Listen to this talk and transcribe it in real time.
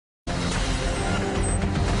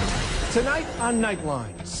Tonight on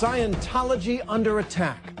Nightline, Scientology under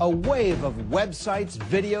attack. A wave of websites,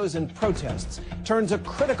 videos, and protests turns a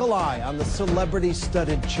critical eye on the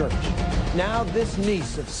celebrity-studded church. Now this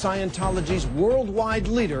niece of Scientology's worldwide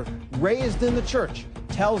leader, raised in the church,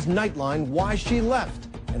 tells Nightline why she left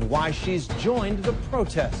and why she's joined the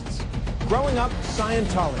protests. Growing Up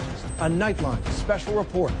Scientologist, a Nightline special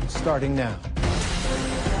report starting now.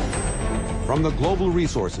 From the global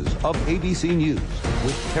resources of ABC News,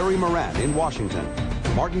 with Terry Moran in Washington,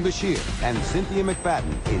 Martin Bashir and Cynthia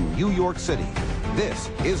McFadden in New York City, this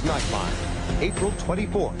is Nightline, April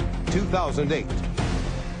 24, 2008.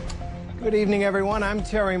 Good evening, everyone. I'm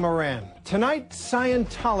Terry Moran. Tonight,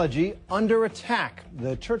 Scientology under attack.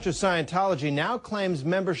 The Church of Scientology now claims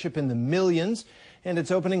membership in the millions, and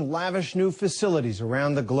it's opening lavish new facilities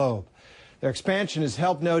around the globe. Their expansion is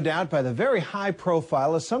helped, no doubt, by the very high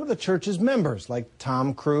profile of some of the church's members, like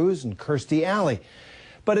Tom Cruise and Kirstie Alley.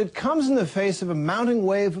 But it comes in the face of a mounting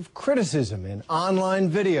wave of criticism in online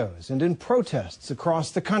videos and in protests across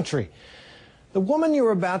the country. The woman you're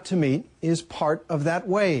about to meet is part of that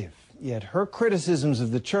wave, yet her criticisms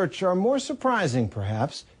of the church are more surprising,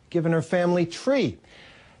 perhaps, given her family tree.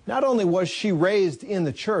 Not only was she raised in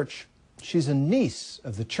the church, she's a niece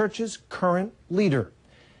of the church's current leader.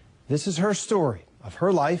 This is her story of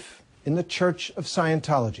her life in the Church of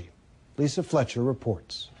Scientology. Lisa Fletcher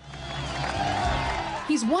reports.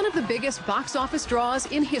 He's one of the biggest box office draws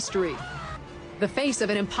in history. The face of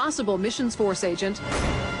an impossible missions force agent,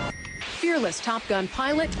 fearless Top Gun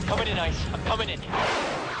pilot, coming in ice. I'm coming in.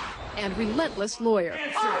 And relentless lawyer.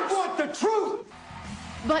 I want the truth!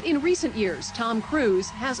 But in recent years, Tom Cruise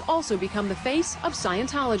has also become the face of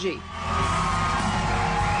Scientology,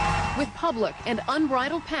 with public and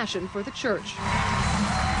unbridled passion for the church.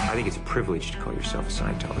 I think it's a privilege to call yourself a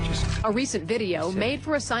Scientologist. A recent video made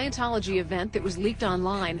for a Scientology event that was leaked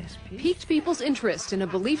online piqued people's interest in a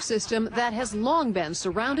belief system that has long been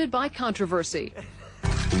surrounded by controversy.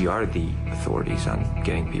 We are the authorities on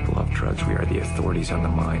getting people off drugs. We are the authorities on the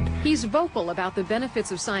mind. He's vocal about the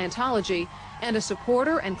benefits of Scientology and a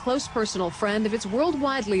supporter and close personal friend of its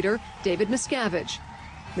worldwide leader, David Miscavige.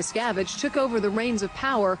 Miscavige took over the reins of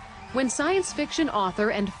power when science fiction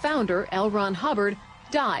author and founder L. Ron Hubbard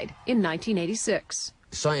died in 1986.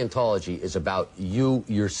 Scientology is about you,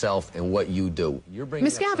 yourself, and what you do.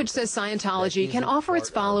 Miscavige says Scientology can offer its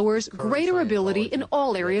followers greater ability in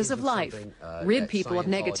all areas of life, rid people of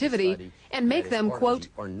negativity, and make them, quote,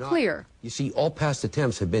 clear. You see, all past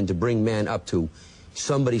attempts have been to bring man up to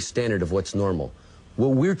somebody's standard of what's normal.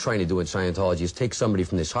 What we're trying to do in Scientology is take somebody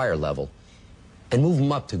from this higher level and move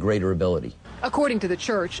them up to greater ability. According to the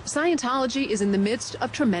church, Scientology is in the midst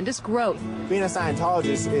of tremendous growth. Being a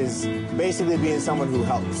Scientologist is basically being someone who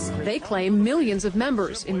helps. They claim millions of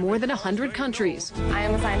members in more than 100 countries. I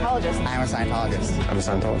am a Scientologist. I am a Scientologist. I'm a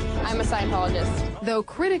Scientologist. I'm a Scientologist. Though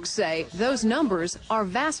critics say those numbers are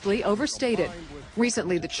vastly overstated.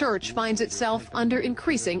 Recently, the church finds itself under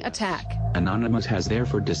increasing attack. Anonymous has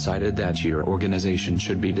therefore decided that your organization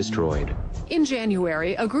should be destroyed. In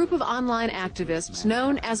January, a group of online activists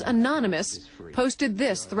known as Anonymous posted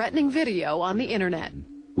this threatening video on the internet.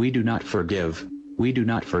 We do not forgive. We do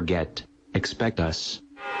not forget. Expect us.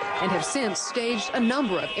 And have since staged a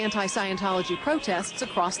number of anti-Scientology protests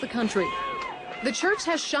across the country. The church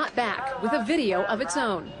has shot back with a video of its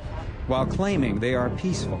own. While claiming they are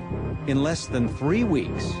peaceful, in less than 3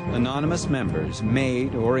 weeks, anonymous members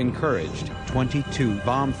made or encouraged 22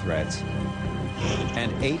 bomb threats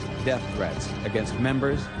and 8 death threats against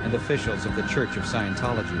members and officials of the Church of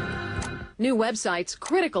Scientology. New websites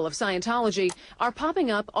critical of Scientology are popping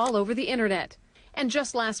up all over the internet. And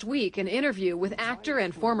just last week, an interview with actor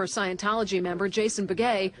and former Scientology member Jenna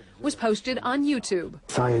Miscavige was posted on YouTube.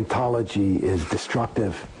 Scientology is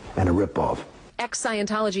destructive and a ripoff.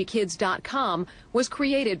 Ex-ScientologyKids.com was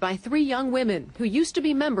created by 3 young women who used to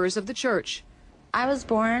be members of the church. I was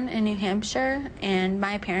born in New Hampshire, and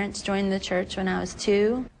my parents joined the church when I was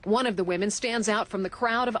 2. One of the women stands out from the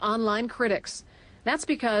crowd of online critics. That's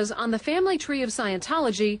because on the family tree of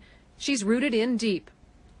Scientology, she's rooted in deep.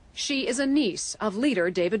 She is a niece of leader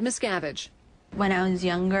David Miscavige. When I was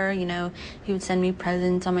younger, he would send me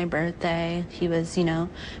presents on my birthday. He was,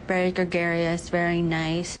 very gregarious, very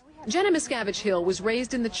nice. Jenna Miscavige Hill was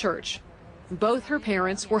raised in the church. Both her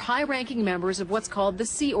parents were high-ranking members of what's called the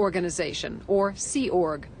Sea Organization, or Sea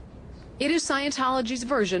Org. It is Scientology's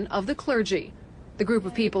version of the clergy, the group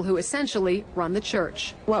of people who essentially run the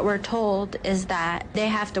church. What we're told is that they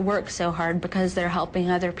have to work so hard because they're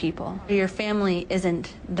helping other people. Your family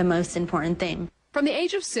isn't the most important thing. From the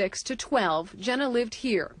age of 6 to 12, Jenna lived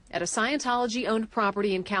here at a Scientology-owned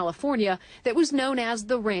property in California that was known as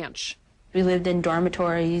The Ranch. We lived in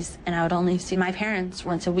dormitories, and I would only see my parents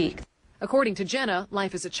once a week. According to Jenna,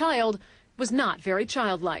 life as a child was not very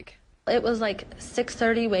childlike. It was like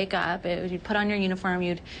 6:30, wake up, you'd put on your uniform,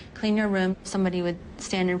 you'd clean your room, somebody would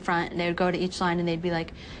stand in front, and they would go to each line and they'd be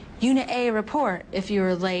like, Unit A, report. If you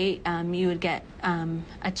were late, you would get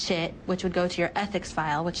a chit, which would go to your ethics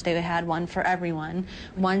file, which they had one for everyone.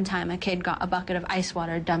 One time, a kid got a bucket of ice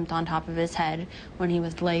water dumped on top of his head when he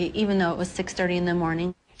was late, even though it was 6:30 in the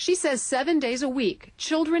morning. She says 7 days a week,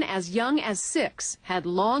 children as young as 6 had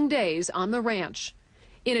long days on the ranch.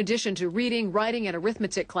 In addition to reading, writing, and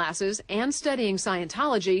arithmetic classes and studying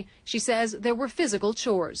Scientology, she says there were physical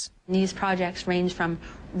chores. These projects range from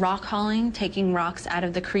rock hauling, taking rocks out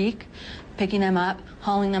of the creek, picking them up,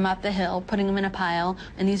 hauling them up the hill, putting them in a pile,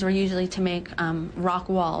 and these were usually to make rock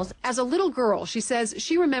walls. As a little girl, she says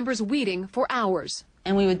she remembers weeding for hours.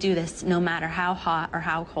 And we would do this no matter how hot or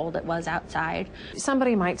how cold it was outside.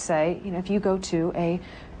 Somebody might say, you know, if you go to a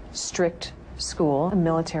strict school, a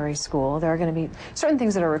military school, there are going to be certain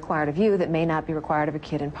things that are required of you that may not be required of a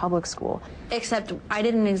kid in public school. Except I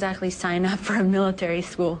didn't exactly sign up for a military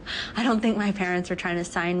school. I don't think my parents were trying to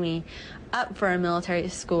sign me up for a military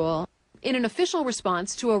school. In an official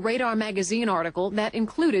response to a Radar magazine article that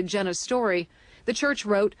included Jenna's story, the church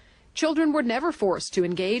wrote, "Children were never forced to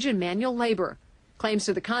engage in manual labor. Claims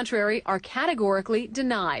to the contrary are categorically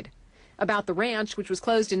denied." About the ranch, which was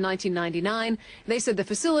closed in 1999, they said the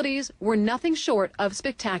facilities were nothing short of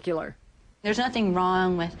spectacular. There's nothing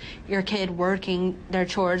wrong with your kid working their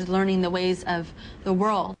chores, learning the ways of the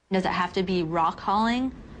world. Does it have to be rock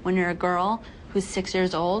hauling when you're a girl who's 6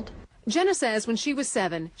 years old? Jenna says when she was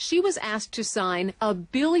 7, she was asked to sign a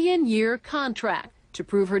billion-year contract to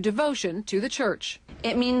prove her devotion to the church.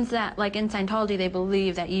 It means that, like in Scientology, they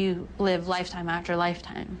believe that you live lifetime after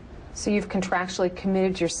lifetime. So you've contractually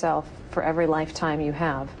committed yourself for every lifetime you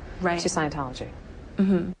have to Scientology.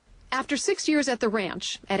 Mm-hmm. After 6 years at the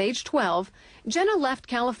ranch, at age 12, Jenna left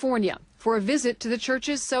California for a visit to the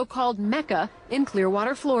church's so-called Mecca in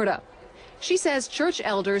Clearwater, Florida. She says church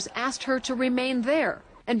elders asked her to remain there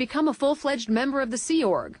and become a full-fledged member of the Sea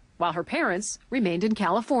Org, while her parents remained in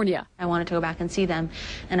California. I wanted to go back and see them,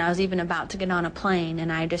 and I was even about to get on a plane,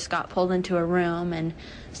 and I just got pulled into a room and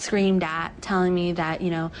screamed at, telling me that,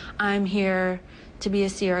 you know, I'm here to be a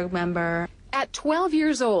Sea Org member. At 12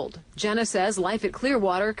 years old, Jenna says life at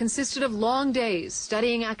Clearwater consisted of long days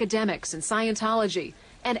studying academics and Scientology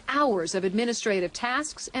and hours of administrative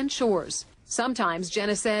tasks and chores. Sometimes,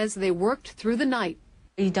 Jenna says, they worked through the night.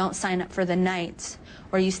 You don't sign up for the nights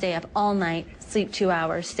where you stay up all night, sleep 2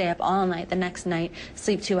 hours, stay up all night, the next night,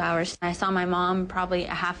 sleep 2 hours. I saw my mom probably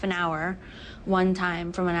a half an hour one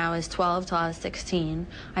time from when I was 12 till I was 16.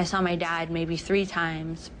 I saw my dad maybe 3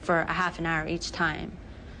 times for a half an hour each time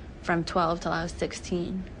from 12 till I was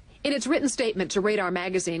 16. In its written statement to Radar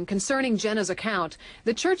magazine concerning Jenna's account,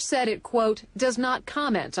 the church said it, quote, does not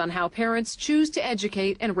comment on how parents choose to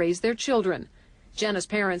educate and raise their children. Jenna's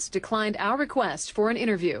parents declined our request for an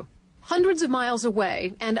interview. Hundreds of miles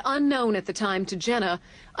away and unknown at the time to Jenna,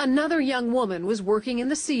 another young woman was working in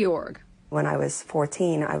the Sea Org. When I was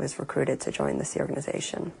 14, I was recruited to join the Sea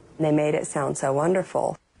Organization. They made it sound so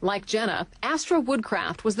wonderful. Like Jenna, Astra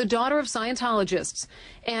Woodcraft was the daughter of Scientologists,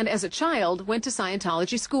 and as a child went to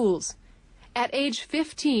Scientology schools. At age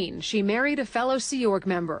 15, she married a fellow Sea Org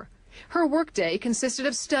member. Her workday consisted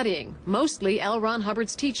of studying, mostly L. Ron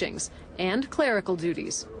Hubbard's teachings, and clerical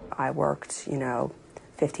duties. I worked,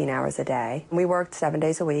 15 hours a day. We worked 7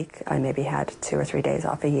 days a week. I maybe had 2 or 3 days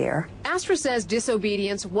off a year. Astra says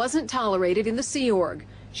disobedience wasn't tolerated in the Sea Org.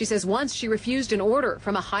 She says once she refused an order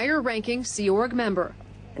from a higher-ranking Sea Org member.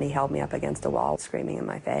 And he held me up against a wall, screaming in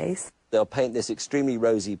my face. They'll paint this extremely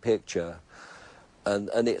rosy picture,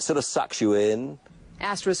 and it sort of sucks you in.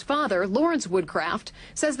 Astra's father, Lawrence Woodcraft,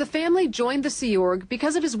 says the family joined the Sea Org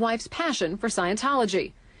because of his wife's passion for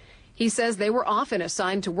Scientology. He says they were often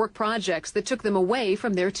assigned to work projects that took them away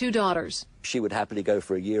from their 2 daughters. She would happily go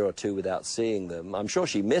for a year or 2 without seeing them. I'm sure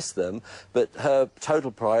she missed them, but her total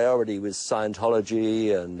priority was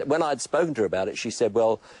Scientology. And when I'd spoken to her about it, she said,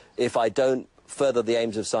 well, if I don't further the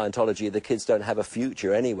aims of Scientology, the kids don't have a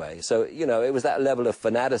future anyway. So, it was that level of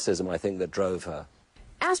fanaticism, I think, that drove her.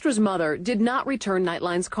 Astra's mother did not return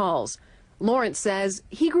Nightline's calls. Lawrence says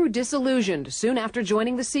he grew disillusioned soon after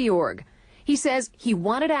joining the Sea Org. He says he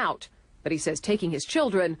wanted out, but he says taking his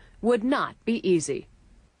children would not be easy.